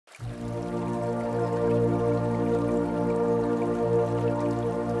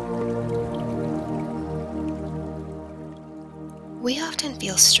We often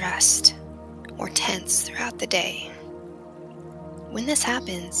feel stressed or tense throughout the day. When this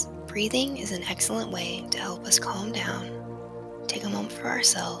happens, breathing is an excellent way to help us calm down, take a moment for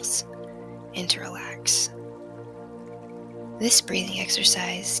ourselves, and to relax. This breathing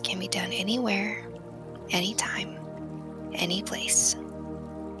exercise can be done anywhere, anytime, any place.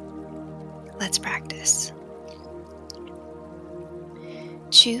 Let's practice.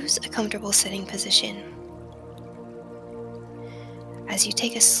 Choose a comfortable sitting position. As you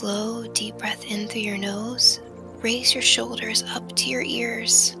take a slow, deep breath in through your nose, raise your shoulders up to your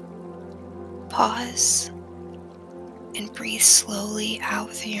ears. Pause and breathe slowly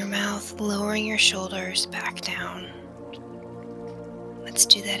out through your mouth, lowering your shoulders back down. Let's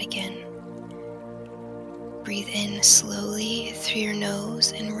do that again. Breathe in slowly through your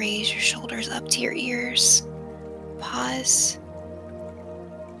nose and raise your shoulders up to your ears. Pause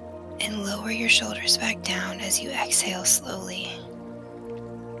and lower your shoulders back down as you exhale slowly.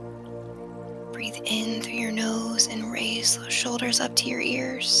 Breathe in through your nose and raise those shoulders up to your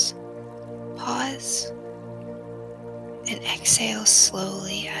ears. Pause and exhale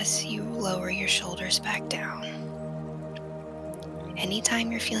slowly as you lower your shoulders back down.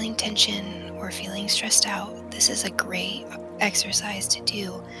 Anytime you're feeling tension or feeling stressed out, this is a great exercise to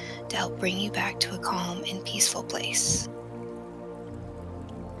do to help bring you back to a calm and peaceful place.